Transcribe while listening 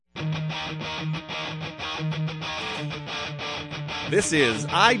This is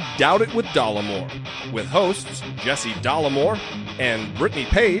I Doubt It with Dollamore, with hosts Jesse Dollamore and Brittany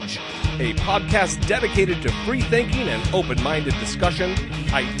Page, a podcast dedicated to free thinking and open-minded discussion,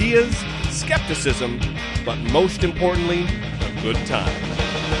 ideas, skepticism, but most importantly, a good time.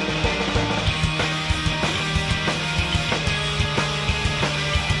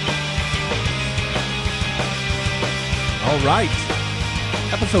 All right,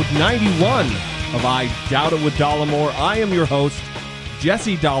 episode 91 of I Doubt It with Dollamore. I am your host,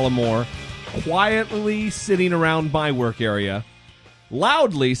 Jesse Dollamore, quietly sitting around my work area.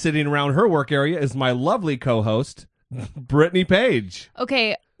 Loudly sitting around her work area is my lovely co-host, Brittany Page.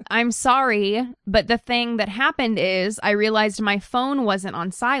 Okay, I'm sorry, but the thing that happened is I realized my phone wasn't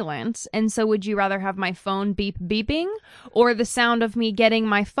on silent, and so would you rather have my phone beeping, or the sound of me getting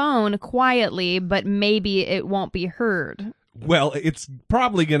my phone quietly, but maybe it won't be heard? Well, it's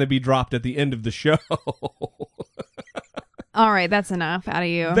probably going to be dropped at the end of the show. All right, that's enough out of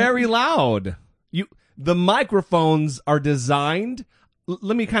you. Very loud. The microphones are designed.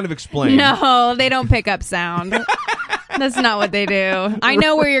 Let me kind of explain. No, they don't pick up sound. That's not what they do. I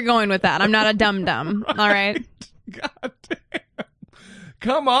know where you're going with that. I'm not a dum-dum. All right. God damn.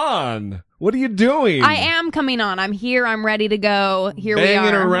 Come on. What are you doing? I am coming on. I'm here. I'm ready to go. Here we are.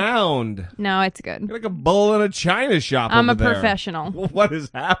 Banging around. No, it's good. You're like a bull in a china shop I'm over a there. professional. What is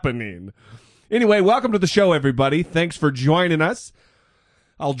happening? Anyway, welcome to the show, everybody. Thanks for joining us.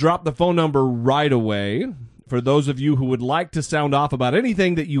 I'll drop the phone number right away for those of you who would like to sound off about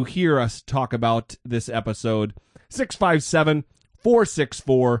anything that you hear us talk about this episode.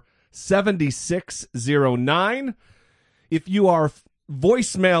 657-464-7609. If you are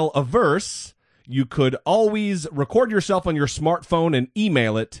voicemail averse, you could always record yourself on your smartphone and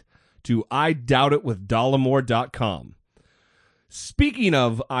email it to idoubtitwithdollamore.com. Speaking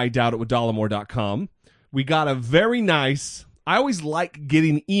of idoubtitwithdollamore.com, we got a very nice... I always like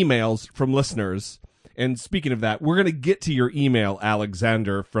getting emails from listeners. And speaking of that, we're going to get to your email,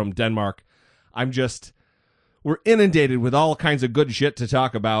 Alexander from Denmark. We're inundated with all kinds of good shit to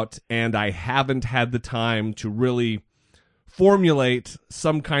talk about, and I haven't had the time to really formulate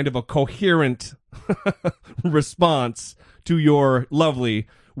some kind of a coherent response to your lovely,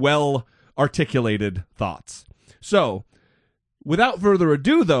 well-articulated thoughts. So, without further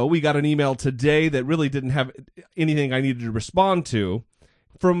ado, though, we got an email today that really didn't have anything I needed to respond to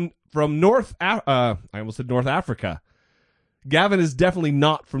from I almost said North Africa. Gavin is definitely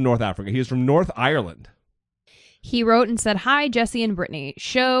not from North Africa. He is from North Ireland. He wrote and said, "Hi, Jesse and Brittany.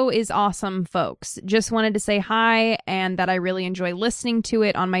 Show is awesome, folks. Just wanted to say hi and that I really enjoy listening to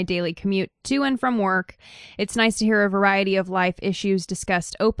it on my daily commute to and from work. It's nice to hear a variety of life issues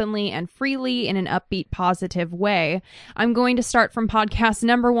discussed openly and freely in an upbeat, positive way. I'm going to start from podcast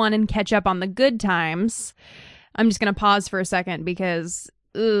number 1 and catch up on the good times." I'm just going to pause for a second because...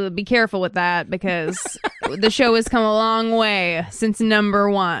 be careful with that, because the show has come a long way since number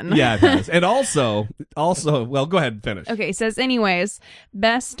 1. Yeah, it has. And also, well, go ahead and finish. Okay, it says, anyways,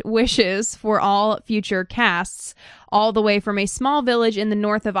 best wishes for all future casts, all the way from a small village in the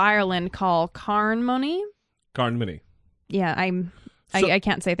north of Ireland called Carnmoney. Yeah, I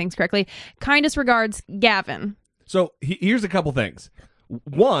can't say things correctly. Kindest regards, Gavin. So here's a couple things.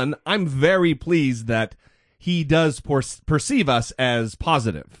 One, I'm very pleased that he does perceive us as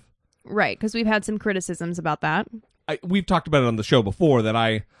positive. Right, because we've had some criticisms about that. We've talked about it on the show before, that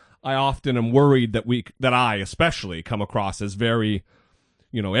I often am worried that I especially come across as very,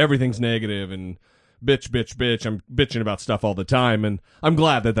 everything's negative and bitch. I'm bitching about stuff all the time, and I'm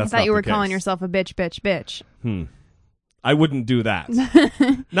glad that that's not the case. I thought you were calling yourself a bitch. I wouldn't do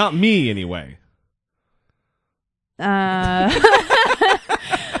that. Not me, anyway.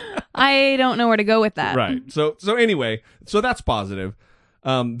 I don't know where to go with that. Right. So anyway, that's positive.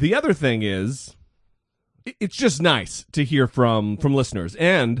 The other thing is, it's just nice to hear from listeners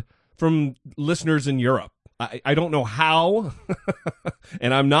and from listeners in Europe. I don't know how,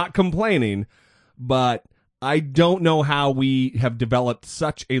 and I'm not complaining, but I don't know how we have developed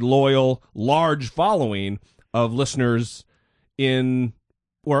such a loyal, large following of listeners in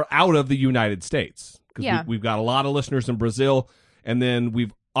or out of the United States. Because we've got a lot of listeners in Brazil, and then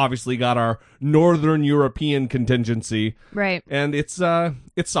we've obviously got our Northern European contingency. Right. And it's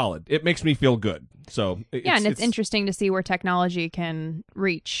solid. It makes me feel good. So it's interesting to see where technology can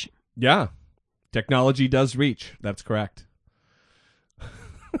reach. Yeah. Technology does reach. That's correct.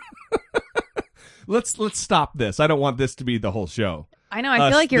 Let's stop this. I don't want this to be the whole show. I know. I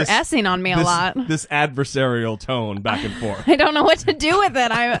feel like you're S-ing on me a lot. This adversarial tone back and forth. I don't know what to do with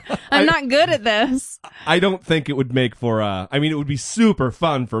it. I'm not good at this. I don't think it would make for I mean, it would be super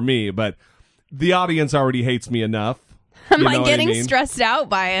fun for me, but the audience already hates me enough. I'm like getting stressed out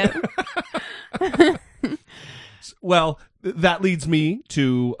by it. Well, that leads me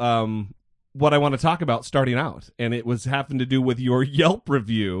to what I want to talk about starting out, and it was having to do with your Yelp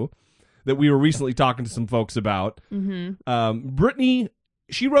review that we were recently talking to some folks about. Brittany,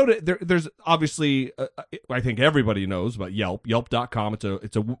 she wrote it. There's obviously, I think everybody knows about Yelp, Yelp.com.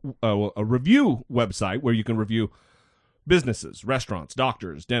 It's a review website where you can review businesses, restaurants,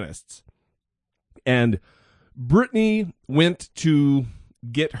 doctors, dentists. And Brittany went to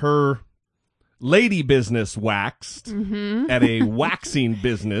get her lady business waxed at a waxing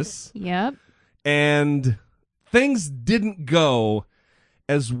business. Yep. And things didn't go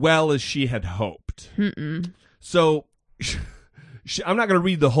as well as she had hoped. So I'm not going to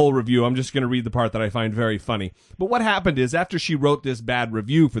read the whole review. I'm just going to read the part that I find very funny. But what happened is after she wrote this bad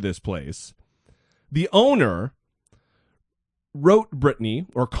review for this place, the owner wrote Brittany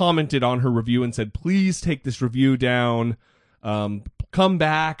or commented on her review and said, please take this review down. Come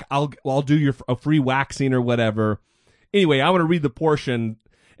back. I'll do a free waxing or whatever. Anyway, I want to read the portion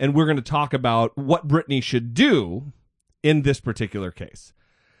and we're going to talk about what Brittany should do in this particular case.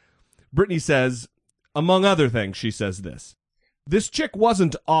 Brittany says, among other things, she says this. This chick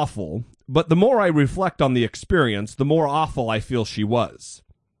wasn't awful, but the more I reflect on the experience, the more awful I feel she was.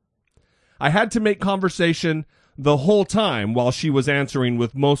 I had to make conversation the whole time while she was answering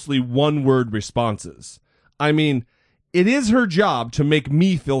with mostly one-word responses. I mean, it is her job to make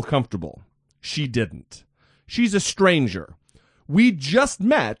me feel comfortable. She didn't. She's a stranger. We just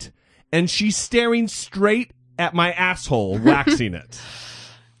met, and she's staring straight at my asshole, waxing it.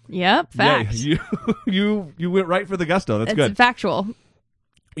 Yep, fact. Yeah, you went right for the gusto. That's good. It's factual.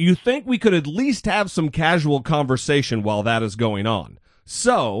 You think we could at least have some casual conversation while that is going on.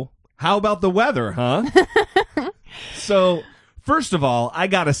 So, how about the weather, huh? So, first of all, I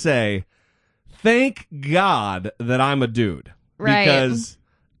gotta say, thank God that I'm a dude. Right. Because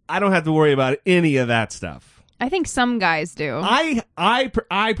I don't have to worry about any of that stuff. I think some guys do. I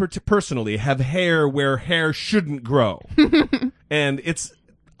personally have hair where hair shouldn't grow. And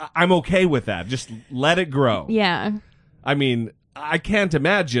I'm okay with that. Just let it grow. Yeah. I mean, I can't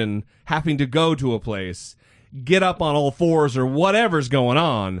imagine having to go to a place, get up on all fours or whatever's going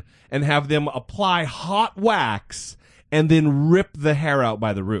on, and have them apply hot wax and then rip the hair out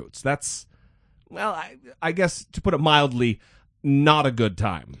by the roots. That's, well, I guess, to put it mildly, not a good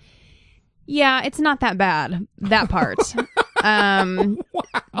time. Yeah, it's not that bad, that part. Wow.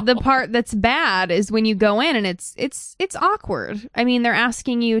 The part that's bad is when you go in and it's awkward. I mean, they're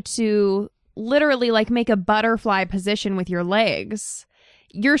asking you to literally like make a butterfly position with your legs.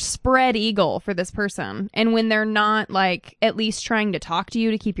 You're spread eagle for this person. And when they're not like at least trying to talk to you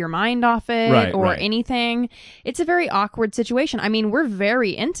to keep your mind off it anything, it's a very awkward situation. I mean, we're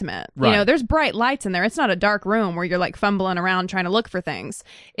very intimate. Right. You know, there's bright lights in there. It's not a dark room where you're like fumbling around trying to look for things.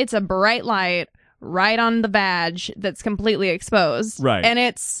 It's a bright light right on the vag that's completely exposed. Right. And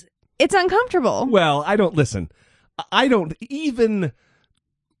it's uncomfortable. Well, I don't even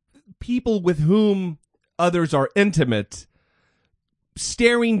people with whom others are intimate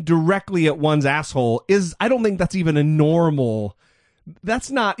staring directly at one's asshole I don't think that's even a normal. That's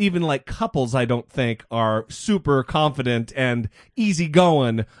not even like couples, I don't think, are super confident and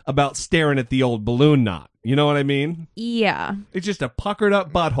easygoing about staring at the old balloon knot. You know what I mean? Yeah. It's just a puckered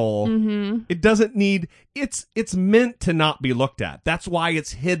up butthole. Mm-hmm. It doesn't need, it's meant to not be looked at. That's why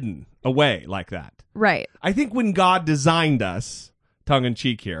it's hidden away like that. Right. I think when God designed us, tongue in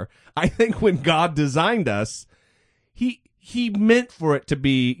cheek here, I think when God designed us, he meant for it to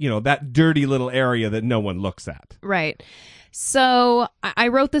be, you know, that dirty little area that no one looks at. Right. So I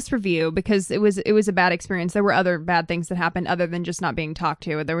wrote this review because it was a bad experience. There were other bad things that happened other than just not being talked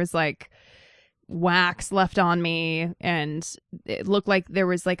to. There was like wax left on me and it looked like there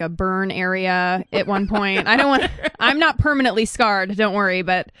was like a burn area at one point. I'm not permanently scarred, don't worry,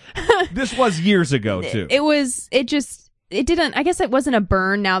 but this was years ago too. It didn't, I guess it wasn't a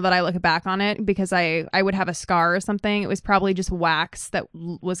burn now that I look back on it because I would have a scar or something. It was probably just wax that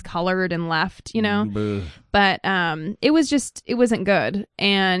was colored and left, you know? But it wasn't good.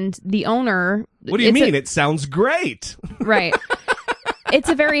 And the owner... What do you mean? It sounds great. Right. It's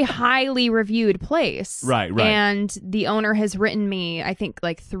a very highly reviewed place. Right. And the owner has written me, I think,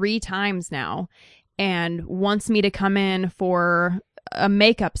 like 3 times now and wants me to come in for a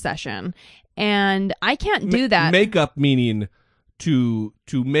makeup session. And I can't do that. Makeup meaning to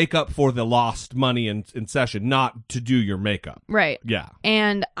make up for the lost money in session, not to do your makeup. Right. Yeah.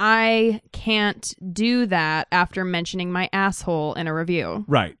 And I can't do that after mentioning my asshole in a review.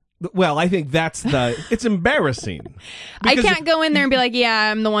 Right. Well, I think that's it's embarrassing. I can't go in there and be like,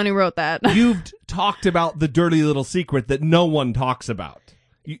 yeah, I'm the one who wrote that. You've talked about the dirty little secret that no one talks about.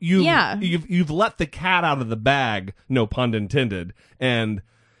 You've let the cat out of the bag, no pun intended, and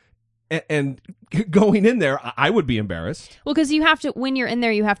going in there, I would be embarrassed. Well, because you have to, when you're in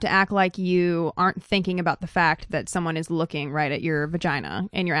there, you have to act like you aren't thinking about the fact that someone is looking right at your vagina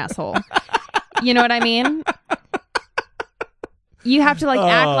and your asshole. You know what I mean? You have to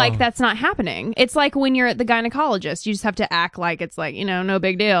act like that's not happening. It's like when you're at the gynecologist, you just have to act like it's like, no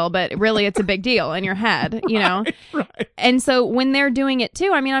big deal, but really it's a big deal in your head, Right. And so when they're doing it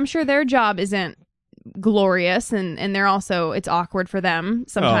too, I mean, I'm sure their job isn't glorious and they're also, it's awkward for them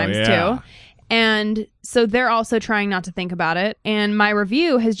sometimes too. And so they're also trying not to think about it. And my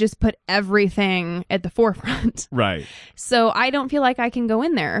review has just put everything at the forefront. Right. So I don't feel like I can go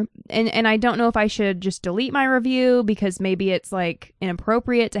in there. And I don't know if I should just delete my review because maybe it's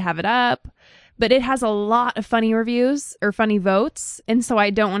inappropriate to have it up. But it has a lot of funny reviews or funny votes. And so I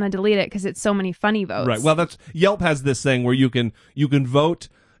don't want to delete it because it's so many funny votes. Right. Well, Yelp has this thing where you can vote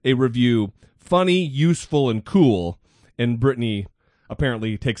a review funny, useful, and cool. And Brittany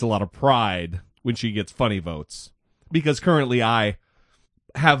apparently takes a lot of pride when she gets funny votes, because currently I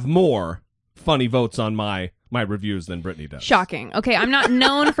have more funny votes on my reviews than Brittany does. Shocking. Okay, I'm not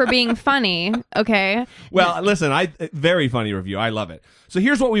known for being funny, okay? Well, listen, very funny review. I love it. So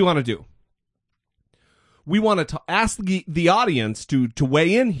here's what we want to do. We want to ask the audience to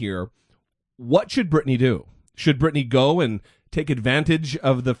weigh in here. What should Brittany do? Should Brittany go and take advantage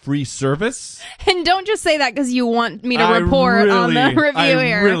of the free service? And don't just say that because you want me to report on the review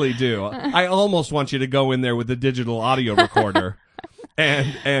here. I really do. I almost want you to go in there with the digital audio recorder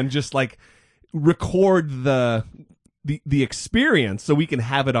and just record the experience so we can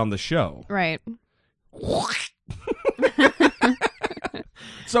have it on the show. Right.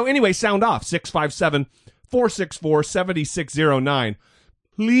 So anyway, sound off. 657-464-7609.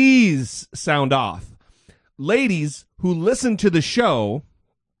 Please sound off. Ladies who listen to the show,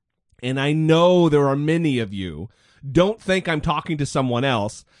 and I know there are many of you, don't think I'm talking to someone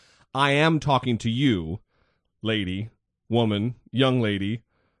else. I am talking to you, lady, woman, young lady.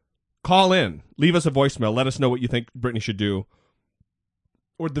 Call in. Leave us a voicemail. Let us know what you think Brittany should do.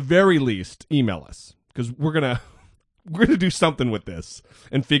 Or at the very least, email us. Because we're gonna do something with this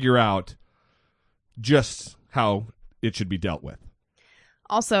and figure out just how it should be dealt with.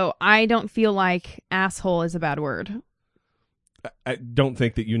 Also, I don't feel like asshole is a bad word. I don't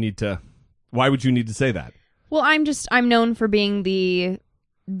think that you need to. Why would you need to say that? Well, I'm known for being the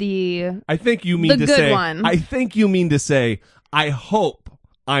I think you mean to good say one. I think you mean to say I hope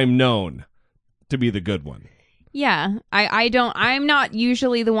I'm known to be the good one. Yeah. I'm not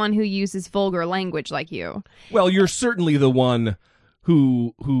usually the one who uses vulgar language like you. Well, you're certainly the one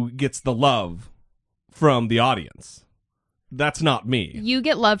who gets the love from the audience. That's not me. You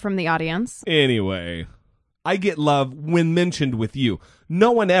get love from the audience. Anyway, I get love when mentioned with you.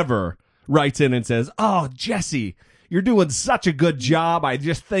 No one ever writes in and says, "Oh, Jesse, you're doing such a good job. I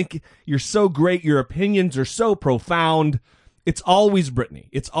just think you're so great. Your opinions are so profound." It's always Brittany.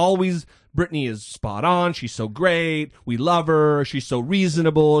 It's always Brittany is spot on. She's so great. We love her. She's so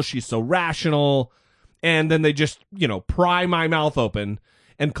reasonable. She's so rational. And then they just, pry my mouth open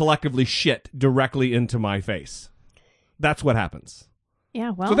and collectively shit directly into my face. That's what happens.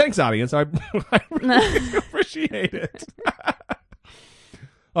 Yeah, well. So thanks, audience. I really appreciate it.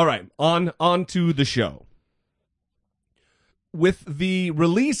 All right, on to the show. With the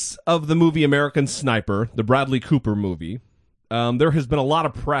release of the movie American Sniper, the Bradley Cooper movie, there has been a lot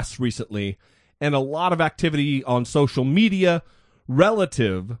of press recently and a lot of activity on social media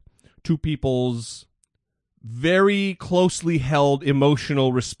relative to people's very closely held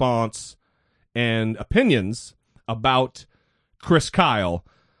emotional response and opinions about Chris Kyle,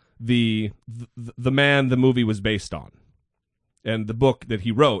 the man the movie was based on, and the book that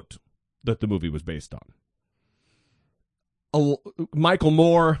he wrote that the movie was based on. Michael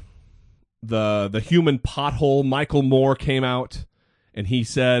Moore, the human pothole Michael Moore, came out and he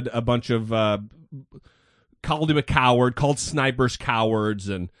said a bunch of called him a coward, called snipers cowards,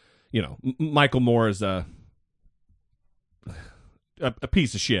 and Michael Moore is a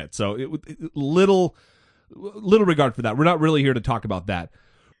piece of shit. So little regard for that. We're not really here to talk about that.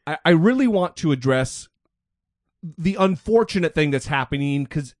 I really want to address the unfortunate thing that's happening,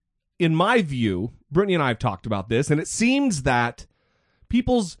 because in my view, Brittany and I have talked about this, and it seems that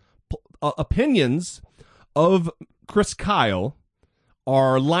people's opinions of Chris Kyle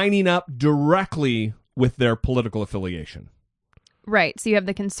are lining up directly with their political affiliation. Right. So you have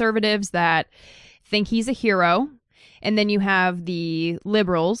the conservatives that think he's a hero, and then you have the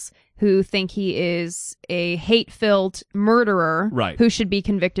liberals who think he is a hate-filled murderer, right, who should be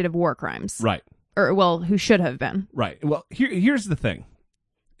convicted of war crimes. Right. Or, well, who should have been. Right. Well, here's the thing.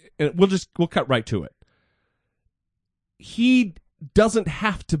 And we'll cut right to it. He doesn't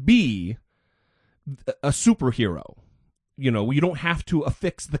have to be a superhero. You don't have to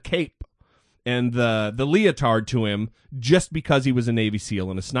affix the cape and the leotard to him just because he was a Navy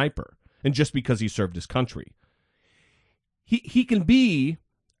SEAL and a sniper, and just because he served his country. He can be.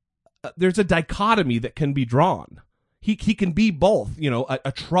 There's a dichotomy that can be drawn. He can be both.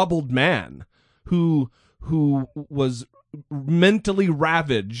 A troubled man who was mentally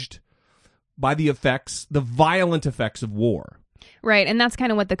ravaged by the violent effects of war. Right, and that's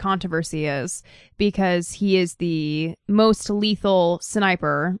kind of what the controversy is, because he is the most lethal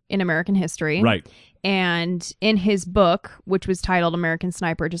sniper in American history. Right. And in his book, which was titled American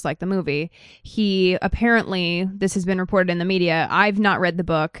Sniper, just like the movie, he apparently, this has been reported in the media, I've not read the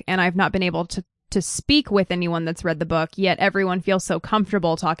book, and I've not been able to speak with anyone that's read the book, yet everyone feels so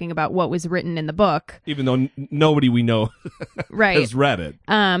comfortable talking about what was written in the book. Even though nobody we know right. has read it.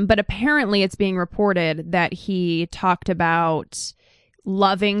 But apparently it's being reported that he talked about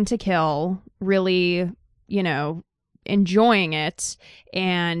loving to kill, really, enjoying it,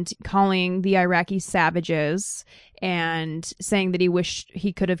 and calling the Iraqi savages, and saying that he wished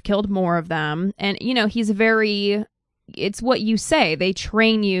he could have killed more of them. And, he's very... It's what you say. They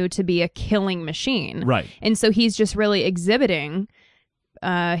train you to be a killing machine. Right. And so he's just really exhibiting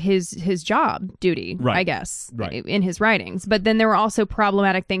his job duty, right. I guess, right. in his writings. But then there were also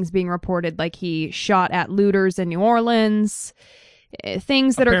problematic things being reported, like he shot at looters in New Orleans,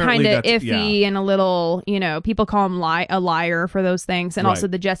 things that Apparently are kind of iffy, yeah. and a little, people call him a liar for those things. And right. also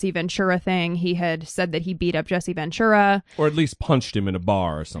the Jesse Ventura thing. He had said that he beat up Jesse Ventura. Or at least punched him in a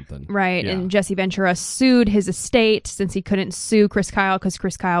bar or something. Right. Yeah. And Jesse Ventura sued his estate since he couldn't sue Chris Kyle because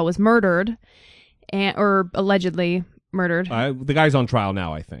Chris Kyle was murdered, or allegedly murdered. The guy's on trial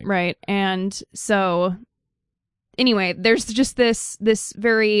now, I think. Right. And so anyway, there's just this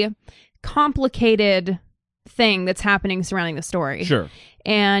very complicated thing that's happening surrounding the story. Sure.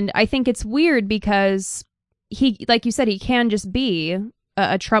 And I think it's weird because he, like you said, he can just be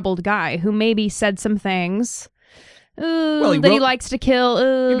a troubled guy who maybe said some things he likes to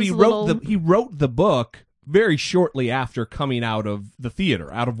kill. He wrote the book very shortly after coming out of the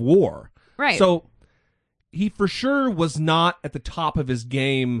theater, out of war. Right. So he for sure was not at the top of his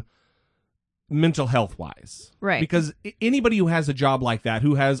game mental health wise. Right. Because anybody who has a job like that,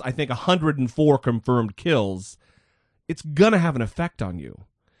 who has, I think, 104 confirmed kills, it's going to have an effect on you.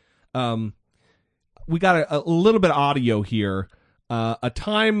 We got a little bit of audio here. A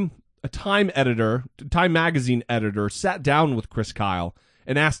Time magazine editor sat down with Chris Kyle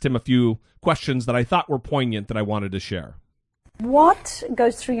and asked him a few questions that I thought were poignant that I wanted to share. What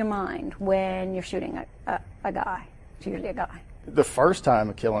goes through your mind when you're shooting a guy? It's usually a guy. The first time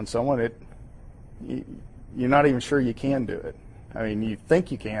of killing someone, you're not even sure you can do it. I mean, you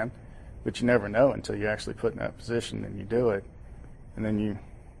think you can, but you never know until you actually put in that position and you do it. And then you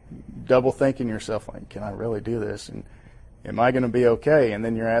double thinking yourself, like, can I really do this? And am I going to be okay? And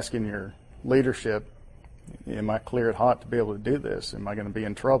then you're asking your leadership, am I cleared hot to be able to do this? Am I going to be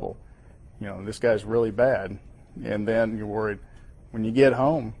in trouble? This guy's really bad. And then you're worried, when you get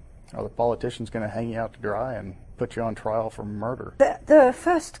home, are the politicians going to hang you out to dry and put you on trial for murder? The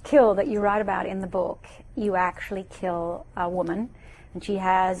first kill that you write about in the book, you actually kill a woman, and she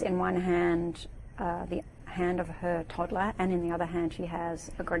has in one hand the hand of her toddler, and in the other hand she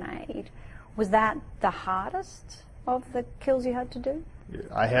has a grenade. Was that the hardest of the kills you had to do?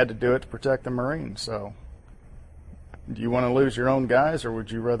 I had to do it to protect the Marines, so do you want to lose your own guys, or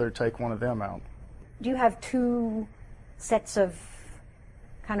would you rather take one of them out? Do you have two sets of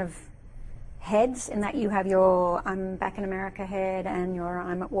kind of heads, in that you have your I'm back in America head and your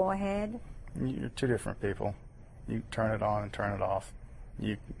I'm at war head? You're two different people. You turn it on and turn it off.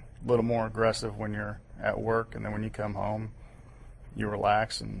 You're a little more aggressive when you're at work, and then when you come home, you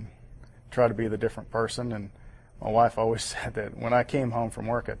relax and try to be the different person. And my wife always said that when I came home from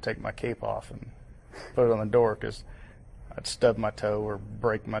work, I'd take my cape off and put it on the door because I'd stub my toe or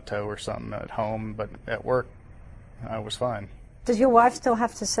break my toe or something at home, but at work, I was fine. Does your wife still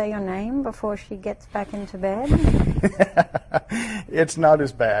have to say your name before she gets back into bed? It's not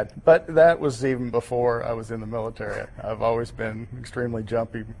as bad, but that was even before I was in the military. I've always been extremely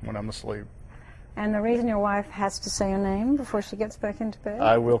jumpy when I'm asleep. And the reason your wife has to say your name before she gets back into bed?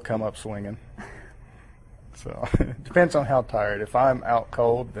 I will come up swinging. So it depends on how tired. If I'm out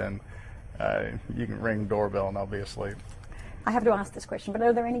cold, then you can ring the doorbell and I'll be asleep. I have to ask this question, but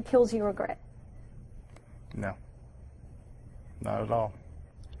are there any kills you regret? No. Not at all.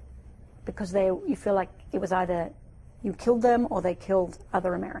 Because you feel like it was either you killed them or they killed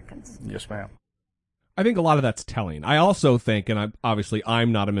other Americans? Yes, ma'am. I think a lot of that's telling. I also think, and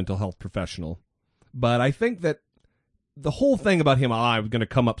I'm not a mental health professional, but I think that the whole thing about him, I'm going to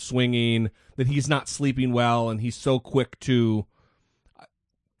come up swinging, that he's not sleeping well, and he's so quick toward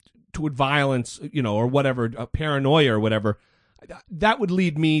violence, or whatever, paranoia or whatever, that would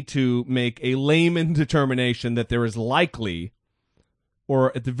lead me to make a layman determination that there is likely,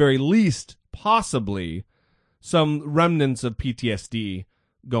 or at the very least, possibly, some remnants of PTSD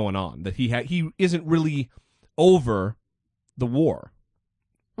going on, that he isn't really over the war.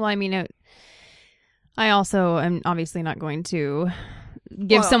 Well, I mean, I also am obviously not going to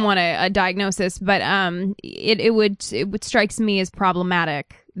give someone a diagnosis, but it strikes me as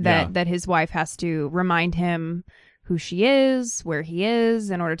problematic that his wife has to remind him who she is, where he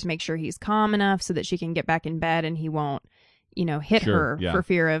is, in order to make sure he's calm enough so that she can get back in bed and he won't, hit her for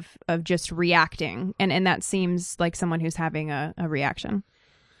fear of just reacting. And that seems like someone who's having a reaction.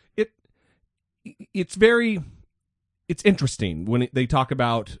 It's interesting when they talk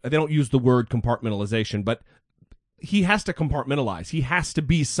about, they don't use the word compartmentalization, but he has to compartmentalize. He has to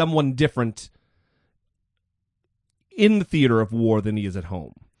be someone different in the theater of war than he is at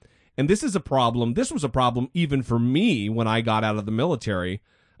home. And this is a problem. This was a problem even for me when I got out of the military,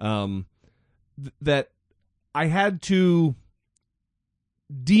 that I had to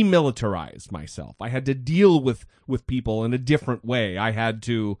demilitarize myself. I had to deal with people in a different way. I had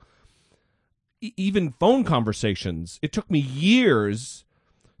to, even phone conversations, it took me years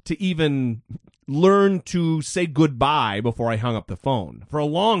to even learn to say goodbye before I hung up the phone. For a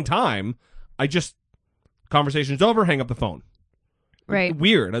long time, conversation's over, hang up the phone. Right.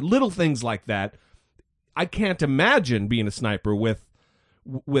 Weird. Little things like that. I can't imagine being a sniper with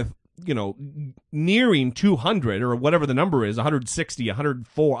nearing 200 or whatever the number is, 160,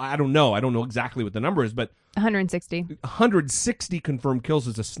 104. I don't know. I don't know exactly what the number is, but 160 confirmed kills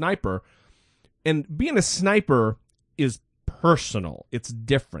as a sniper. And being a sniper is personal. It's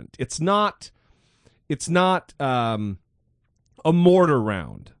different. It's not a mortar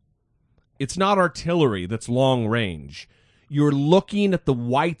round. It's not artillery that's long range. You're looking at the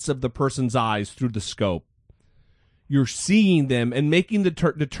whites of the person's eyes through the scope. You're seeing them and making the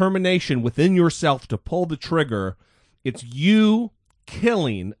determination within yourself to pull the trigger. It's you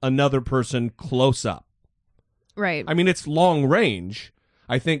killing another person close up. Right. I mean, it's long range.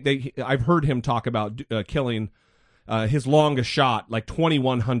 I think I've heard him talk about killing his longest shot like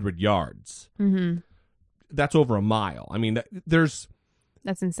 2,100 yards. Mm-hmm. That's over a mile. I mean, that's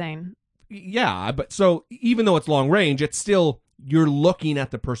insane. Yeah, but so even though it's long range, it's still, you're looking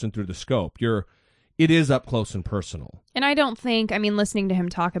at the person through the scope. It is up close and personal. And I don't think, listening to him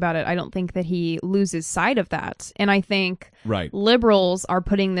talk about it, I don't think that he loses sight of that. And I think right. Liberals are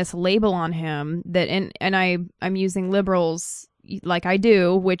putting this label on him that, and I'm using liberals like I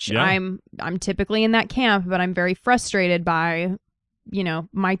do, which I'm typically in that camp, but I'm very frustrated by,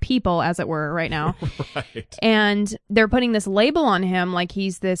 my people, as it were, right now. Right. And they're putting this label on him like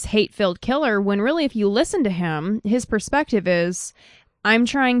he's this hate-filled killer, when really, if you listen to him, his perspective is, I'm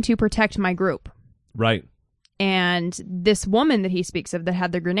trying to protect my group. Right. And this woman that he speaks of that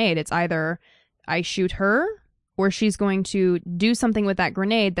had the grenade, it's either I shoot her or she's going to do something with that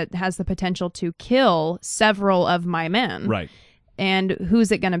grenade that has the potential to kill several of my men. Right. And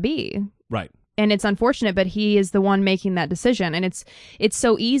who's it going to be? Right. And it's unfortunate, but he is the one making that decision. And it's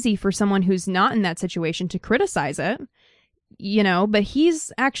so easy for someone who's not in that situation to criticize it, but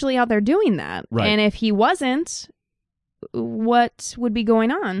he's actually out there doing that. Right. And if he wasn't, what would be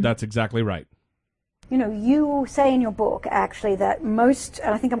going on? That's exactly right. You say in your book, actually, that most,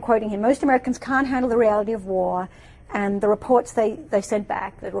 and I think I'm quoting here, most Americans can't handle the reality of war, and the reports they sent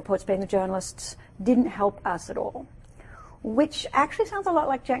back, the reports being the journalists, didn't help us at all. Which actually sounds a lot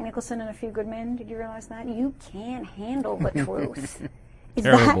like Jack Nicholson and A Few Good Men. Did you realize that? You can't handle the truth.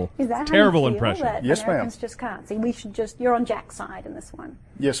 Terrible. Is that terrible how you feel impression? That yes, Americans ma'am. Just can't. See, you're on Jack's side in this one.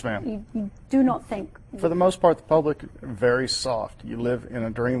 Yes, ma'am. You do not think. For the most part, the public are very soft. You live in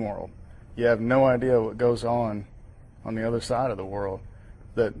a dream world. You have no idea what goes on the other side of the world.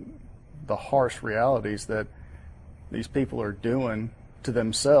 That the harsh realities that these people are doing to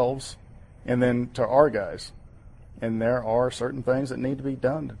themselves and then to our guys. And there are certain things that need to be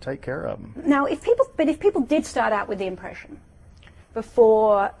done to take care of them. Now, if people did start out with the impression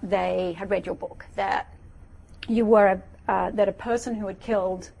before they had read your book that you were that a person who had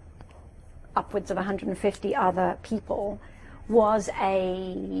killed upwards of 150 other people, was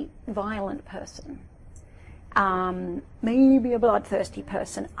a violent person, maybe a bloodthirsty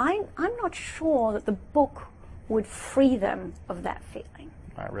person, I'm not sure that the book would free them of that feeling.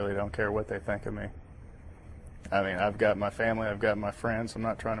 I really don't care what they think of me. I mean, I've got my family, I've got my friends. I'm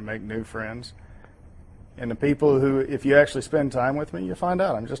not trying to make new friends. And the people who, if you actually spend time with me, you find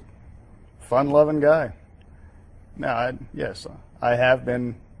out I'm just a fun-loving guy. Now, yes, I have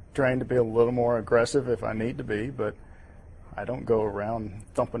been trained to be a little more aggressive if I need to be, but I don't go around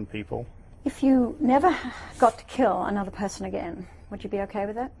thumping people. If you never got to kill another person again, would you be okay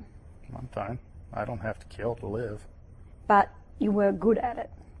with that? I'm fine. I don't have to kill to live. But you were good at it.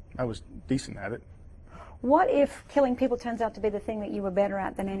 I was decent at it. What if killing people turns out to be the thing that you were better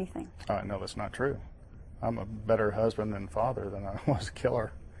at than anything? No, that's not true. I'm a better husband and father than I was a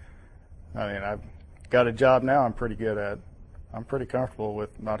killer. I mean, I've got a job now I'm pretty good at. I'm pretty comfortable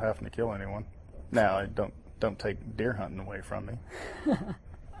with not having to kill anyone. Now, I don't take deer hunting away from me.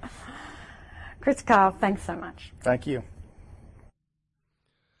 Chris Kyle, thanks so much. Thank you.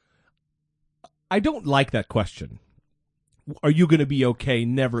 I don't like that question. Are you going to be okay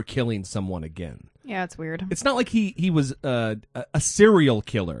never killing someone again? Yeah, it's weird. It's not like he was a serial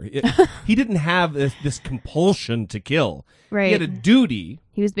killer. He didn't have this compulsion to kill. Right. He had a duty.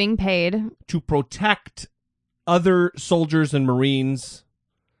 He was being paid To protect other soldiers and Marines.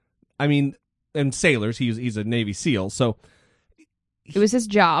 I mean, and sailors. He's a Navy SEAL, so it was his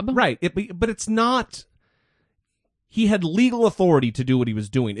job. right. But it's not. He had legal authority to do what he was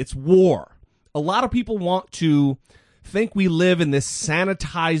doing. It's war. A lot of people want to think we live in this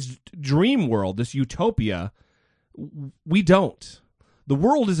sanitized dream world, this utopia. We don't. The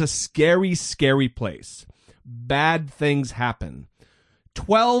world is a scary, scary place. Bad things happen.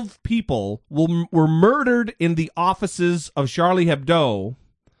 12 people were murdered in the offices of Charlie Hebdo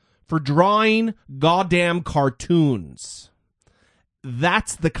for drawing goddamn cartoons.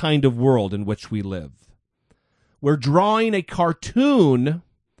 That's the kind of world in which we live. We're drawing a cartoon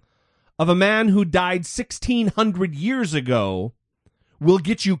of a man who died 1,600 years ago will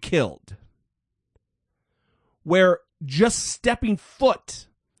get you killed. Where just stepping foot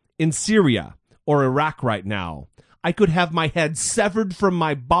in Syria or Iraq right now, I could have my head severed from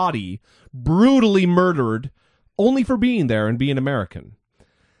my body, brutally murdered, only for being there and being American.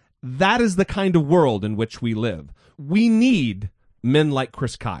 That is the kind of world in which we live. We need men like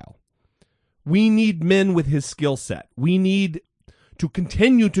Chris Kyle. We need men with his skill set. We need to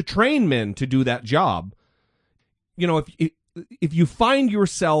continue to train men to do that job. You know, if you find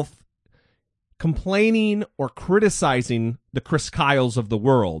yourself complaining or criticizing the Chris Kyles of the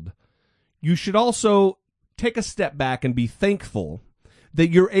world, you should also take a step back and be thankful that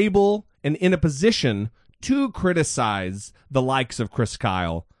you're able and in a position to criticize the likes of Chris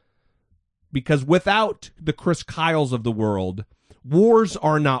Kyle. Because without the Chris Kyles of the world, wars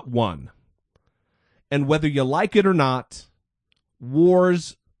are not won. And whether you like it or not,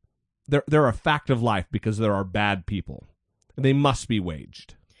 wars, they're a fact of life because there are bad people. And they must be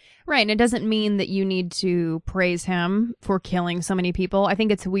waged. Right, and it doesn't mean that you need to praise him for killing so many people. I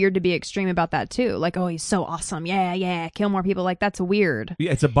think it's weird to be extreme about that too. Like, oh, he's so awesome. Yeah, kill more people. Like, that's weird.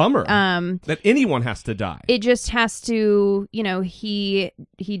 Yeah, it's a bummer that anyone has to die. It just has to, you know, he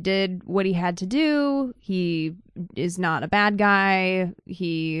did what he had to do. He is not a bad guy.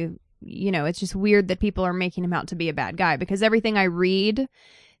 You know, it's just weird that people are making him out to be a bad guy, because everything I read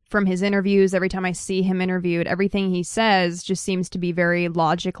from his interviews, every time I see him interviewed, everything he says just seems to be very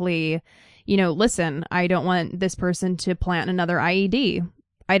logically, you know, listen, I don't want this person to plant another IED.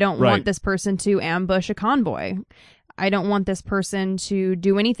 I don't want this person to ambush a convoy. I don't want this person to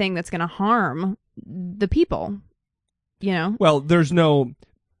do anything that's going to harm the people, you know? Well,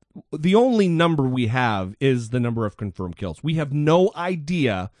 the only number we have is the number of confirmed kills. We have no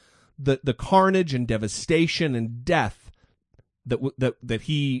idea the carnage and devastation and death that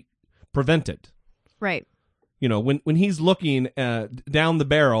he prevented. Right. You know, when he's looking down the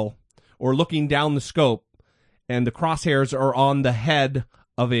barrel or looking down the scope and the crosshairs are on the head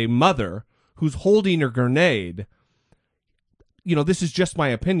of a mother who's holding her grenade, you know, this is just my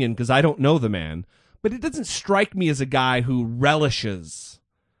opinion because I don't know the man, but it doesn't strike me as a guy who relishes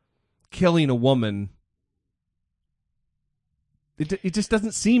killing a woman. It just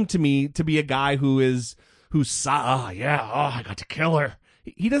doesn't seem to me to be a guy who's I got to kill her.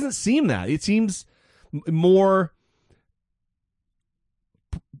 He doesn't seem that. It seems more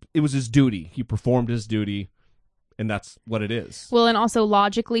it was his duty. He performed his duty, and that's what it is. Well, and also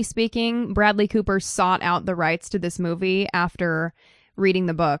logically speaking, Bradley Cooper sought out the rights to this movie after reading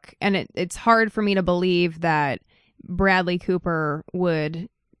the book, and it's hard for me to believe that Bradley Cooper would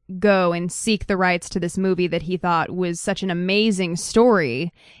go and seek the rights to this movie that he thought was such an amazing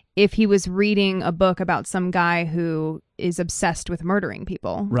story if he was reading a book about some guy who is obsessed with murdering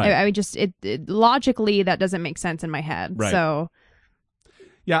people. Right. I just, logically, that doesn't make sense in my head. Right. So,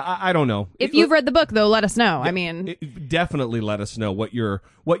 yeah, I don't know. if you've read the book, though, let us know. I mean, definitely let us know what your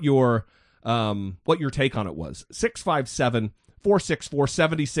take on it was.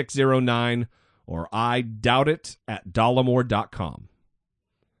 657-464-7609 or I doubt it at dollamore.com.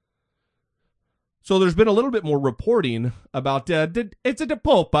 So there's been a little bit more reporting about it's a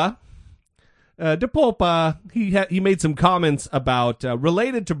DePolpa. DePolpa, he made some comments about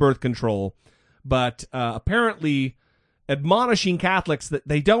related to birth control, but apparently admonishing Catholics that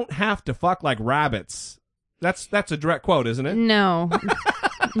they don't have to fuck like rabbits. That's a direct quote, isn't it? No.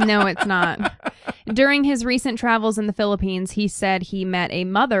 No, it's not. During his recent travels in the Philippines, he said he met a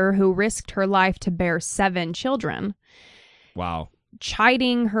mother who risked her life to bear 7 children. Wow.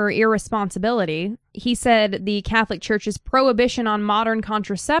 Chiding her irresponsibility, he said the Catholic Church's prohibition on modern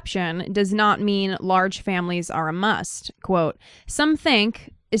contraception does not mean large families are a must. Quote, some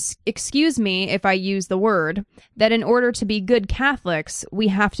think, excuse me if I use the word, that in order to be good Catholics, we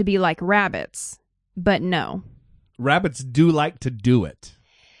have to be like rabbits. But no. Rabbits do like to do it.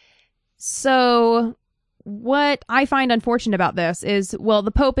 So what I find unfortunate about this is, well, the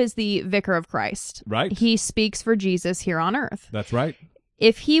Pope is the vicar of Christ. Right. He speaks for Jesus here on earth. That's right.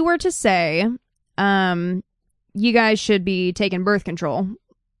 If he were to say, you guys should be taking birth control.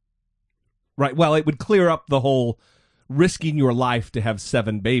 Right. Well, it would clear up the whole risking your life to have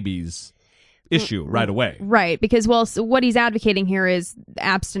 7 babies issue right away. Right. Because, well, so what he's advocating here is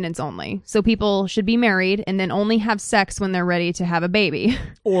abstinence only. So people should be married and then only have sex when they're ready to have a baby.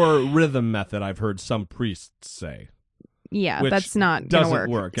 Or rhythm method, I've heard some priests say. Yeah, that's not going to to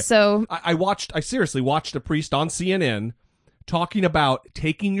work. So I seriously watched a priest on CNN talking about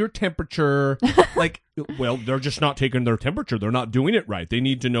taking your temperature. Like, well, they're just not taking their temperature. They're not doing it right. They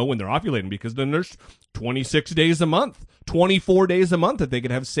need to know when they're ovulating, because then there's 26 days a month, 24 days a month that they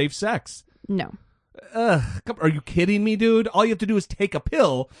could have safe sex. No. Are you kidding me, dude? All you have to do is take a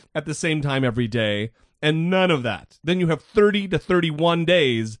pill at the same time every day, and none of that. Then you have 30 to 31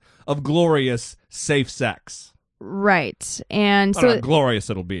 days of glorious, safe sex. Right. And I so don't know how glorious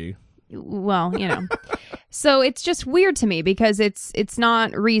it'll be. Well, you know. So it's just weird to me because it's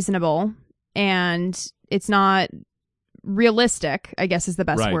not reasonable and it's not realistic, I guess is the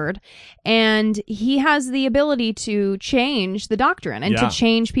best word. And he has the ability to change the doctrine and to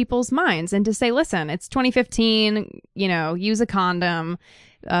change people's minds and to say, listen, it's 2015, you know, use a condom,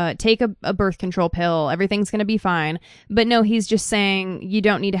 take a birth control pill, everything's going to be fine. But no, he's just saying you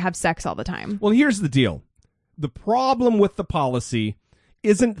don't need to have sex all the time. Well, here's the deal. The problem with the policy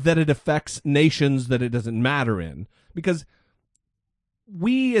isn't that it affects nations that it doesn't matter in, because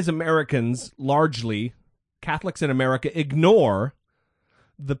we as Americans, largely Catholics in America, ignore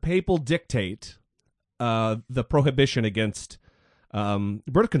the papal dictate, the prohibition against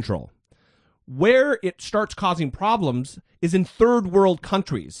birth control. Where it starts causing problems is in third world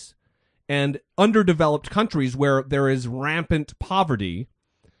countries and underdeveloped countries where there is rampant poverty,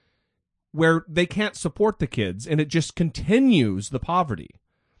 where they can't support the kids, and it just continues the poverty,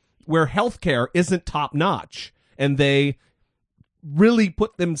 where healthcare isn't top notch, and they really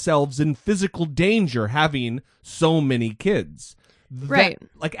put themselves in physical danger having so many kids. Right.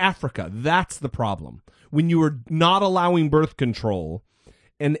 Like Africa, that's the problem. When you are not allowing birth control,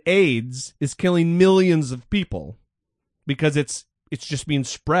 and AIDS is killing millions of people because it's just being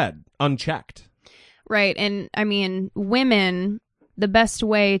spread unchecked. Right. And I mean, women, the best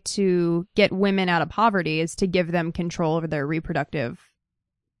way to get women out of poverty is to give them control over their reproductive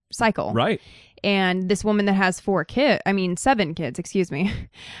cycle. Right. And this woman that has 7 kids, excuse me.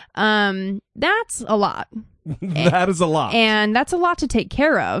 That's a lot. That is a lot. And that's a lot to take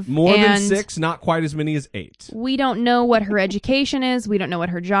care of. More than 6, not quite as many as 8. We don't know what her education is. We don't know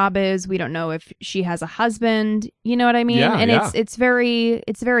what her job is. We don't know if she has a husband. You know what I mean? Yeah, and yeah. it's very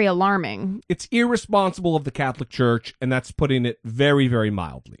alarming. It's irresponsible of the Catholic Church, and that's putting it very, very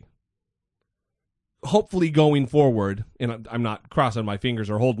mildly. Hopefully going forward, and I'm not crossing my fingers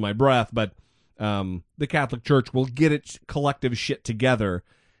or holding my breath, but the Catholic Church will get its collective shit together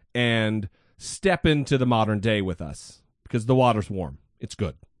and step into the modern day with us, because the water's warm. It's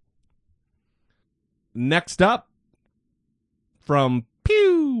good. Next up, from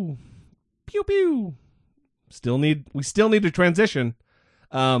Pew Pew. We still need to transition.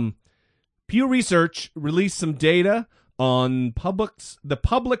 Pew Research released some data on the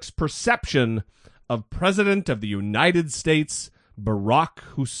public's perception of President of the United States, Barack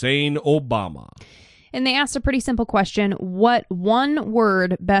Hussein Obama. And they asked a pretty simple question. What one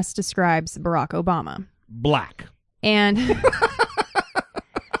word best describes Barack Obama? Black. And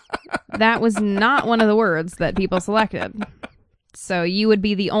that was not one of the words that people selected. So you would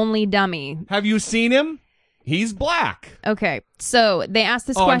be the only dummy. Have you seen him? He's black. Okay, so they asked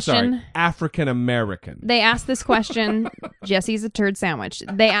this question. I'm sorry. African American. They asked this question. Jesse's a turd sandwich.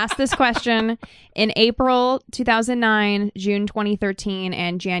 They asked this question in April 2009, June 2013,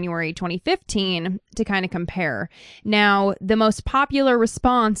 and January 2015 to kind of compare. Now, the most popular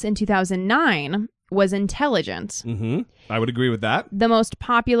response in 2009 was intelligent. Mm-hmm. I would agree with that. The most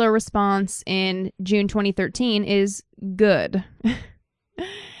popular response in June 2013 is good.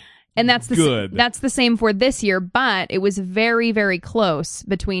 And that's the same for this year, but it was very, very close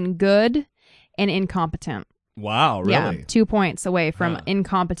between good and incompetent. Wow, really? Yeah, 2 points away from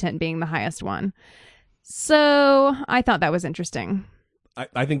incompetent being the highest one. So I thought that was interesting.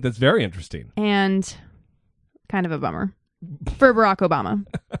 I think that's very interesting. And kind of a bummer for Barack Obama.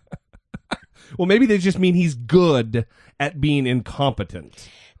 Well, maybe they just mean he's good at being incompetent.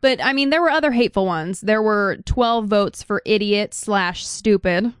 But, I mean, there were other hateful ones. There were 12 votes for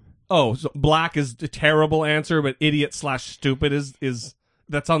idiot/stupid. Oh, so black is a terrible answer, but idiot/stupid is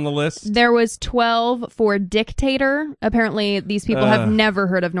that's on the list? There was 12 for dictator. Apparently, these people have never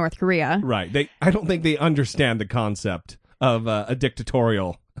heard of North Korea. Right. I don't think they understand the concept of a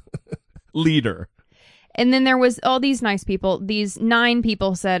dictatorial leader. And then there was all these nice people. These 9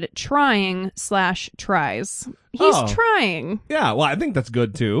 people said trying/tries. He's trying. Yeah, well, I think that's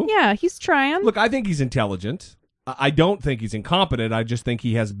good, too. Yeah, he's trying. Look, I think he's intelligent. I don't think he's incompetent. I just think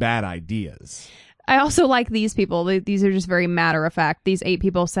he has bad ideas. I also like these people. These are just very matter of fact. These 8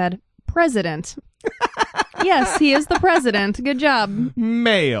 people said president. Yes, he is the president. Good job.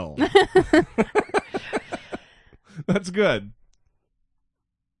 Male. That's good.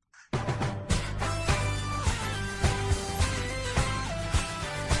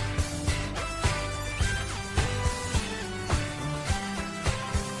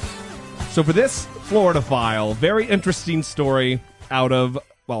 So for this Florida file, very interesting story out of,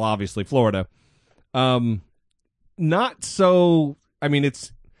 well, obviously Florida. Not so, I mean,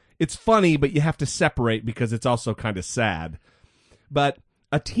 it's funny, but you have to separate because it's also kind of sad. But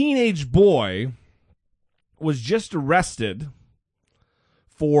a teenage boy was just arrested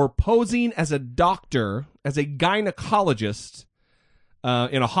for posing as a doctor, as a gynecologist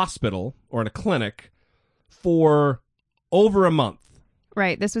in a hospital or in a clinic for over a month.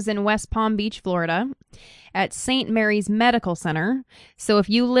 Right. This was in West Palm Beach, Florida, at St. Mary's Medical Center. So if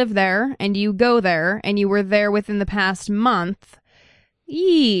you live there and you go there and you were there within the past month,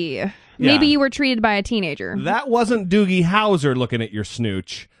 maybe you were treated by a teenager. That wasn't Doogie Howser looking at your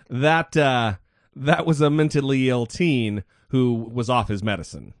snooch. That was a mentally ill teen who was off his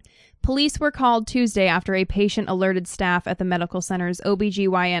medicine. Police were called Tuesday after a patient alerted staff at the medical center's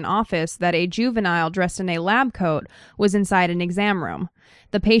OBGYN office that a juvenile dressed in a lab coat was inside an exam room.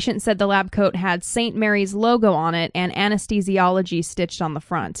 The patient said the lab coat had St. Mary's logo on it and anesthesiology stitched on the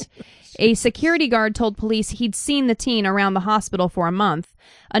front. A security guard told police he'd seen the teen around the hospital for a month.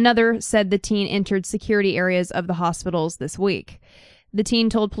 Another said the teen entered security areas of the hospitals this week. The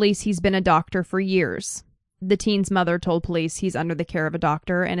teen told police he's been a doctor for years. The teen's mother told police he's under the care of a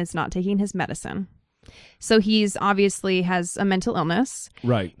doctor and is not taking his medicine. So he's obviously has a mental illness.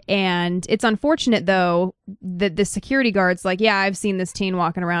 Right. And it's unfortunate, though, that the security guard's like, yeah, I've seen this teen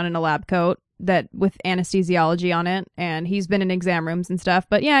walking around in a lab coat that with anesthesiology on it, and he's been in exam rooms and stuff.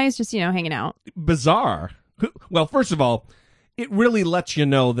 But yeah, he's just, hanging out. Bizarre. Well, first of all, it really lets you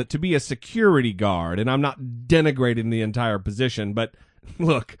know that to be a security guard, and I'm not denigrating the entire position, but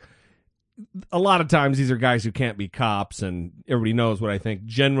look, a lot of times these are guys who can't be cops, and everybody knows what I think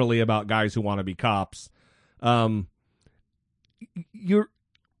generally about guys who want to be cops. The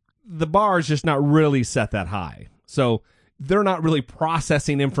bar is just not really set that high. So they're not really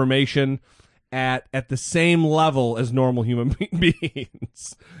processing information at the same level as normal human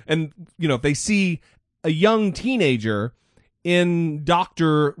beings. And, if they see a young teenager in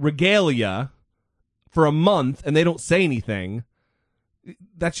doctor regalia for a month and they don't say anything,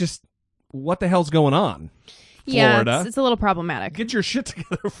 that's just... what the hell's going on? Florida? Yeah, it's a little problematic. Get your shit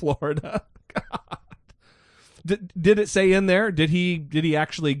together, Florida. God. Did it say in there? Did he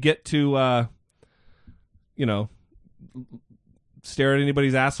actually get to stare at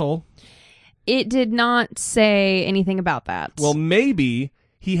anybody's asshole? It did not say anything about that. Well, maybe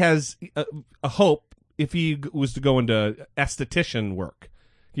he has a hope if he was to go into esthetician work.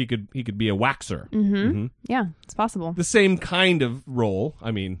 He could be a waxer. Mm-hmm. Mm-hmm. Yeah, it's possible. The same kind of role.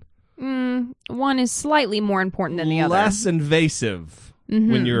 I mean, one is slightly more important than the other. Less invasive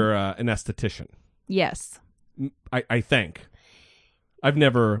when you're an esthetician. Yes. I think. I've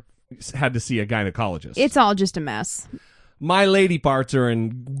never had to see a gynecologist. It's all just a mess. My lady parts are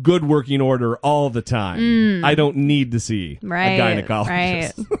in good working order all the time. I don't need to see a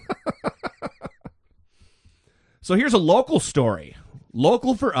gynecologist. Right. So here's a local story.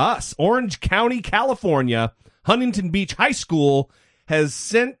 Local for us. Orange County, California, Huntington Beach High School has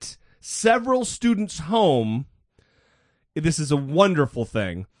sent several students home. This is a wonderful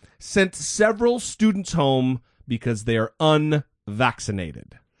thing. Sent several students home because they are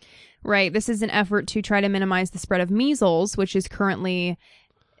unvaccinated. Right. This is an effort to try to minimize the spread of measles, which is currently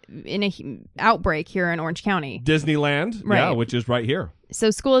in a outbreak here in Orange County. Disneyland, Right. yeah, which is right here. So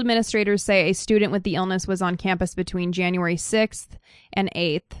school administrators say a student with the illness was on campus between January 6th and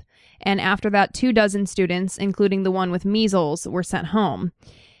 8th. And after that, 24 students, including the one with measles, were sent home.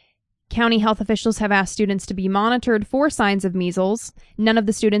 County health officials have asked students to be monitored for signs of measles. None of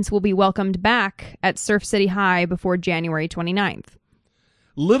the students will be welcomed back at Surf City High before January 29th.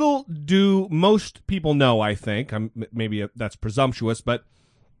 Little do most people know, I think, maybe that's presumptuous, but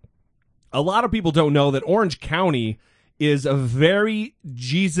a lot of people don't know that Orange County is a very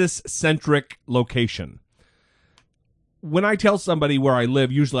Jesus-centric location. When I tell somebody where I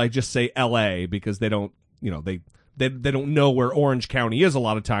live, usually I just say LA because they don't, they don't know where Orange County is a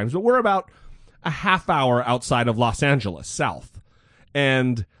lot of times, but we're about a half hour outside of Los Angeles, south.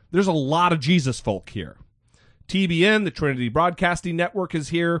 And there's a lot of Jesus folk here. TBN, the Trinity Broadcasting Network, is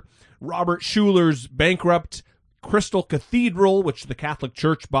here. Robert Schuler's bankrupt Crystal Cathedral, which the Catholic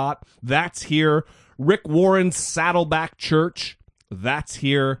Church bought, that's here. Rick Warren's Saddleback Church, that's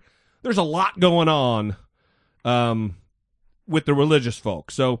here. There's a lot going on with the religious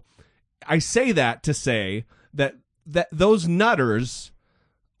folk. So I say that to say that those nutters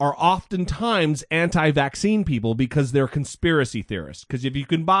are oftentimes anti-vaccine people because they're conspiracy theorists. Because if you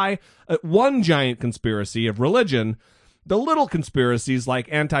can buy one giant conspiracy of religion, the little conspiracies like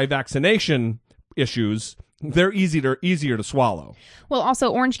anti-vaccination issues, they're easier to swallow. Well,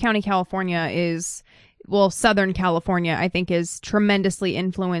 also, Orange County, California is... Southern California, I think, is tremendously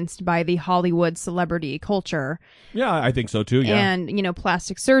influenced by the Hollywood celebrity culture. Yeah, I think so too, yeah. And,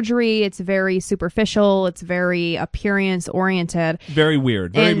 plastic surgery, it's very superficial, it's very appearance-oriented. Very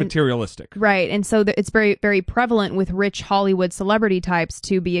weird, very materialistic. Right, and so it's very, very prevalent with rich Hollywood celebrity types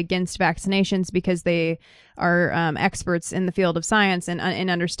to be against vaccinations because they are experts in the field of science and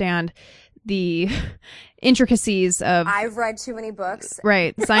understand the intricacies of... I've read too many books.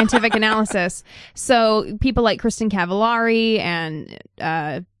 Right, scientific analysis. So people like Kristen Cavallari and...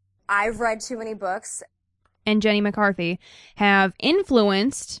 I've read too many books. And Jenny McCarthy have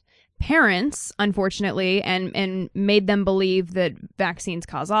influenced parents, unfortunately, and made them believe that vaccines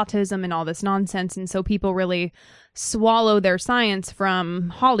cause autism and all this nonsense. And so people really swallow their science from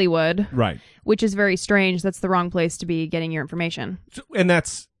Hollywood. Right. Which is very strange. That's the wrong place to be getting your information. And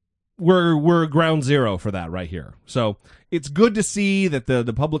that's... We're ground zero for that right here. So it's good to see that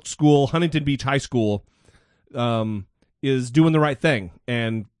the public school, Huntington Beach High School, is doing the right thing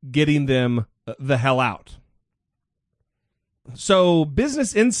and getting them the hell out. So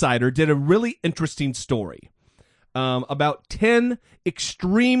Business Insider did a really interesting story about 10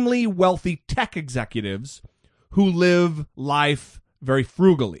 extremely wealthy tech executives who live life very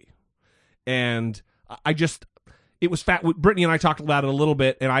frugally. And it was fat. Brittany and I talked about it a little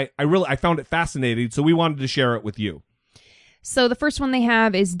bit, and I found it fascinating, so we wanted to share it with you. So the first one they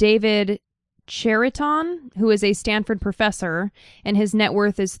have is David Cheriton, who is a Stanford professor, and his net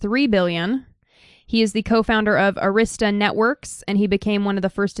worth is $3 billion. He is the co-founder of Arista Networks, and he became one of the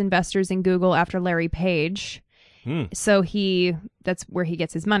first investors in Google after Larry Page. So that's where he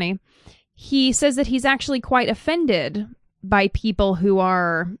gets his money. He says that he's actually quite offended by people who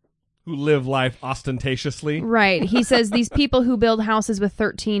live life ostentatiously. Right. He says these people who build houses with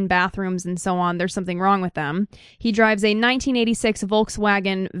 13 bathrooms and so on, there's something wrong with them. He drives a 1986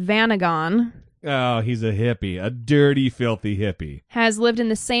 Volkswagen Vanagon. Oh, he's a hippie. A dirty, filthy hippie. Has lived in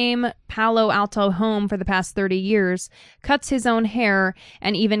the same Palo Alto home for the past 30 years, cuts his own hair,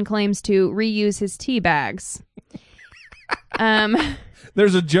 and even claims to reuse his tea bags.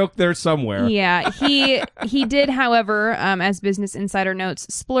 There's a joke there somewhere. Yeah, he did, however, as Business Insider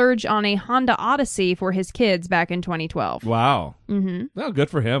notes, splurge on a Honda Odyssey for his kids back in 2012. Wow. Mm-hmm. Oh, good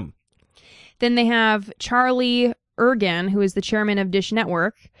for him. Then they have Charlie Ergen, who is the chairman of Dish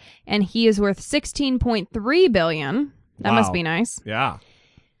Network, and he is worth $16.3 billion. That must be nice. Yeah.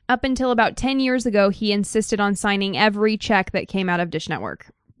 Up until about 10 years ago, he insisted on signing every check that came out of Dish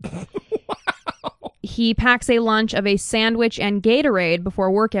Network. He packs a lunch of a sandwich and Gatorade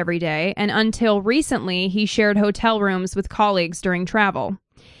before work every day, and until recently, he shared hotel rooms with colleagues during travel.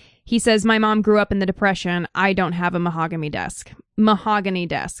 He says, my mom grew up in the Depression. I don't have a mahogany desk. Mahogany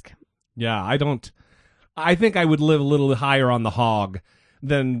desk. Yeah, I don't. I think I would live a little higher on the hog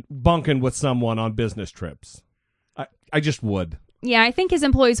than bunking with someone on business trips. I just would. Yeah, I think his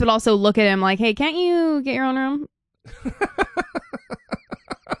employees would also look at him like, hey, can't you get your own room?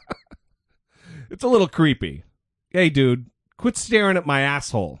 It's a little creepy. Hey, dude, quit staring at my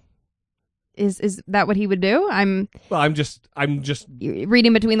asshole. Is that what he would do? I'm just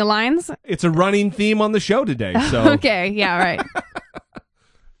reading between the lines. It's a running theme on the show today. So okay, yeah, right.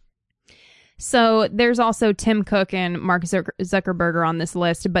 So there's also Tim Cook and Mark Zuckerberg on this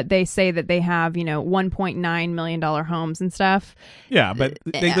list, but they say that they have, $1.9 million homes and stuff. Yeah, but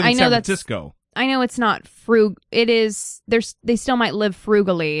they live in San Francisco. I know it's not it is. They still might live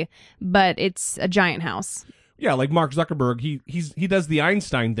frugally, but it's a giant house. Yeah, like Mark Zuckerberg, he does the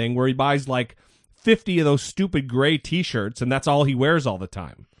Einstein thing where he buys like 50 of those stupid gray T-shirts, and that's all he wears all the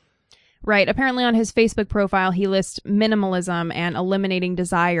time. Right. Apparently on his Facebook profile, he lists minimalism and eliminating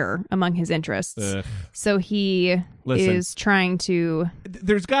desire among his interests. So he is trying to...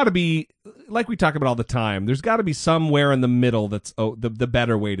 There's got to be, like we talk about all the time, there's got to be somewhere in the middle that's the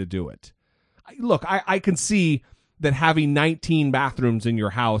better way to do it. Look, I can see that having 19 bathrooms in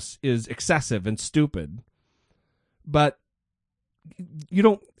your house is excessive and stupid. But you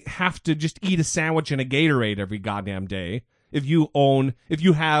don't have to just eat a sandwich and a Gatorade every goddamn day if you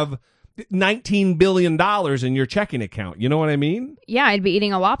have $19 billion in your checking account. You know what I mean? Yeah, I'd be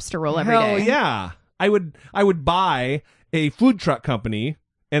eating a lobster roll every day. Hell yeah. I would buy a food truck company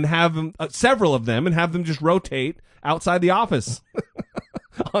and have them, several of them, and have them just rotate outside the office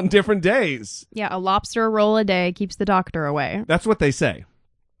on different days. Yeah, a lobster roll a day keeps the doctor away. That's what they say.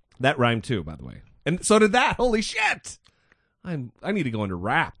 That rhymed too, by the way. And so did that. Holy shit. I need to go into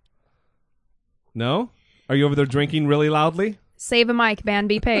rap. No? Are you over there drinking really loudly? Save a mic, Ban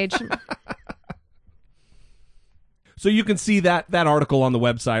B page. So you can see that article on the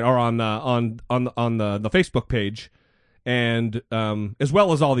website or on the Facebook page, and as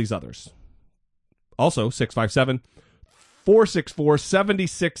well as all these others. Also,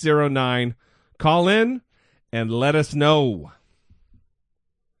 657-464-7609. Call in and let us know.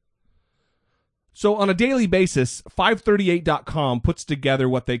 So on a daily basis, 538.com puts together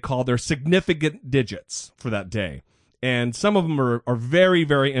what they call their significant digits for that day. And some of them are very,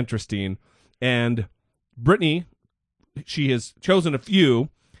 very interesting. And Brittany, she has chosen a few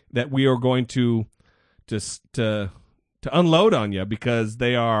that we are going to unload on you because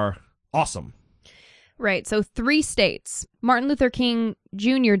they are awesome. Right. So 3 states. Martin Luther King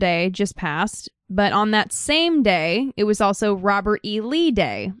Jr. Day just passed. But on that same day, it was also Robert E. Lee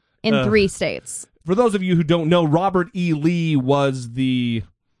Day in 3 states. For those of you who don't know, Robert E. Lee was the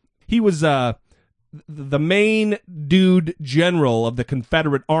main dude general of the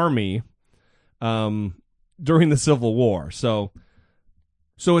Confederate Army during the Civil War. So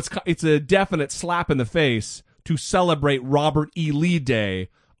it's a definite slap in the face to celebrate Robert E. Lee Day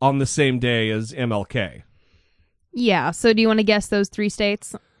on the same day as MLK. Yeah. So do you want to guess those 3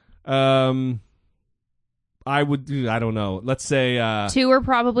 states? I don't know. Let's say 2 are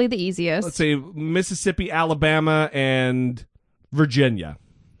probably the easiest. Let's say Mississippi, Alabama, and Virginia.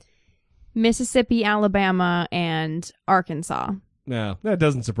 Mississippi, Alabama, and Arkansas. No, that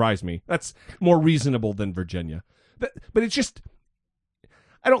doesn't surprise me. That's more reasonable than Virginia. But it's just,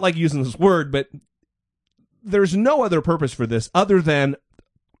 I don't like using this word, but there's no other purpose for this other than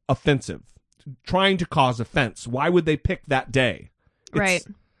offensive, trying to cause offense. Why would they pick that day?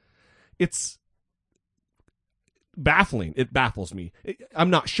 It's baffling. It baffles me. I'm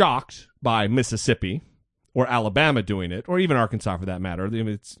not shocked by Mississippi or Alabama doing it, or even Arkansas for that matter. I mean,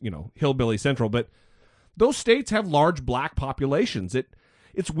 it's, hillbilly central, but those states have large black populations.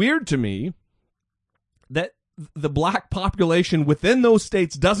 It's weird to me that the black population within those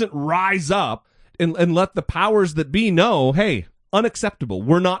states doesn't rise up and let the powers that be know, hey, unacceptable.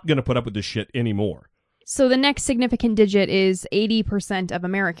 We're not going to put up with this shit anymore. So the next significant digit is 80% of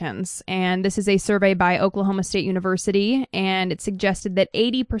Americans, and this is a survey by Oklahoma State University, and it suggested that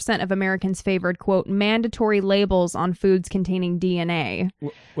 80% of Americans favored, quote, mandatory labels on foods containing DNA.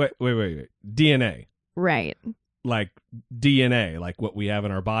 Wait. DNA? Right. Like DNA, like what we have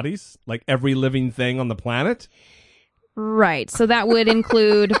in our bodies? Like every living thing on the planet? Right. So that would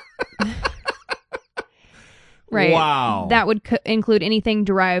include... Right. Wow. That would include anything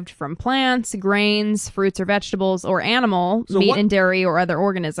derived from plants, grains, fruits or vegetables, or animal, meat and dairy, or other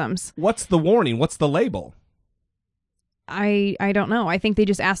organisms. What's the warning? What's the label? I don't know. I think they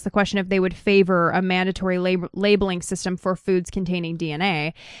just asked the question if they would favor a mandatory labeling system for foods containing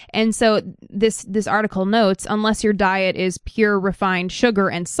DNA. And so this article notes, unless your diet is pure refined sugar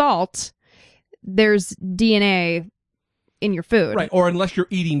and salt, there's DNA in your food. Right, or unless you're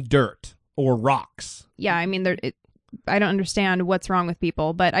eating dirt or rocks. Yeah, I mean, I don't understand what's wrong with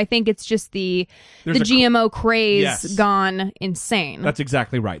people, but I think it's just the GMO craze gone insane. That's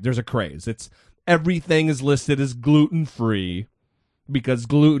exactly right. There's a craze. It's everything is listed as gluten-free because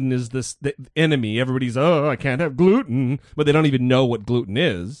gluten is the enemy. Everybody's, I can't have gluten, but they don't even know what gluten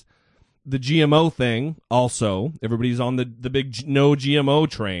is. The GMO thing, also, everybody's on the big no GMO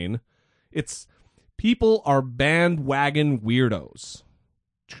train. It's people are bandwagon weirdos.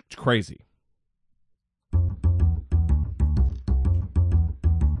 It's crazy.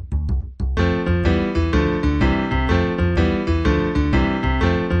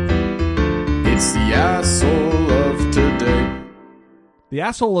 It's the asshole of today. The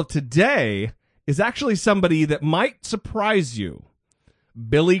asshole of today is actually somebody that might surprise you.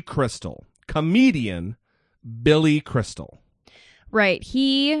 Billy Crystal. Comedian Billy Crystal. Right.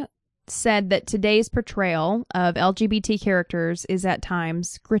 He said that today's portrayal of LGBT characters is at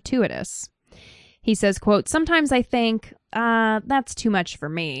times gratuitous. He says, quote, "Sometimes I think, that's too much for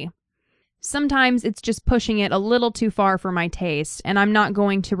me. Sometimes it's just pushing it a little too far for my taste, and I'm not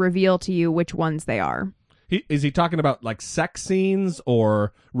going to reveal to you which ones they are." Is he talking about like sex scenes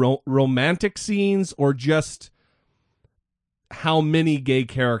or romantic scenes or just how many gay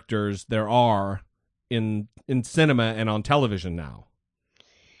characters there are in cinema and on television now?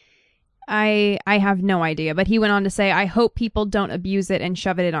 I have no idea, but he went on to say, "I hope people don't abuse it and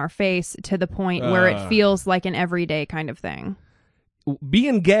shove it in our face to the point where it feels like an everyday kind of thing."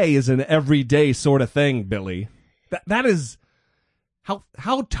 Being gay is an everyday sort of thing, Billy. That is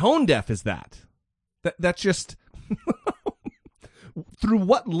how tone deaf is that? That's just through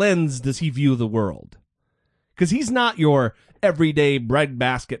what lens does he view the world? Because he's not your everyday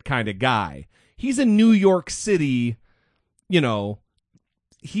breadbasket kind of guy. He's a New York City,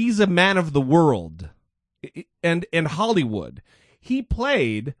 he's a man of the world and Hollywood. He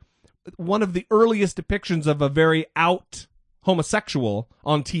played one of the earliest depictions of a very out homosexual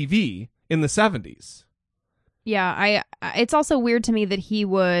on TV in the 70s. Yeah, it's also weird to me that he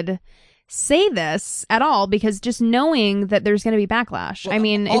would say this at all, because just knowing that there's going to be backlash. Well, I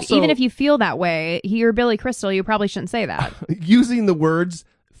mean, also, even if you feel that way, you're Billy Crystal, you probably shouldn't say that. Using the words,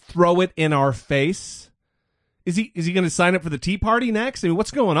 throw it in our face. Is he going to sign up for the Tea Party next? I mean,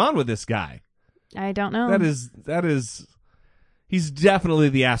 what's going on with this guy? I don't know. That is he's definitely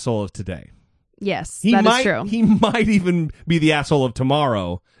the asshole of today. Yes, that is true. He might even be the asshole of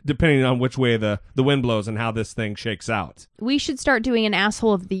tomorrow, depending on which way the wind blows and how this thing shakes out. We should start doing an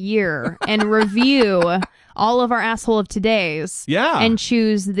asshole of the year and review all of our asshole of todays. Yeah. And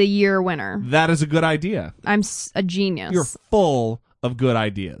choose the year winner. That is a good idea. I'm a genius. You're full of good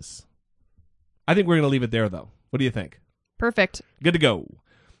ideas. I think we're going to leave it there, though. What do you think? Perfect. Good to go.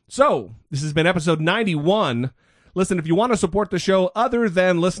 So, this has been episode 91. Listen, if you want to support the show other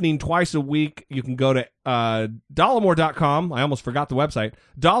than listening twice a week, you can go to dollamore.com. I almost forgot the website.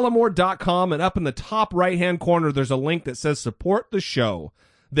 Dollamore.com, and up in the top right-hand corner, there's a link that says support the show.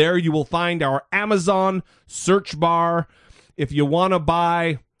 There you will find our Amazon search bar. If you want to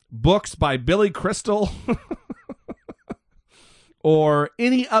buy books by Billy Crystal or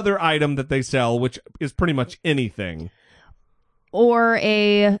any other item that they sell, which is pretty much anything. Or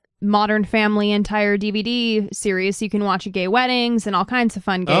a Modern Family entire DVD series, so you can watch gay weddings and all kinds of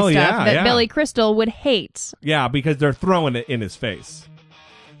fun gay stuff that Billy Crystal would hate. Yeah, because they're throwing it in his face.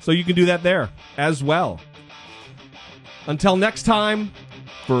 So you can do that there as well. Until next time,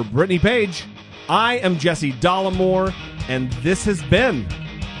 for Brittany Page, I am Jesse Dollamore, and this has been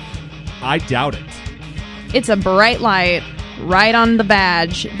I Doubt It. It's a bright light right on the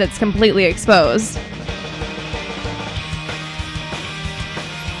badge that's completely exposed.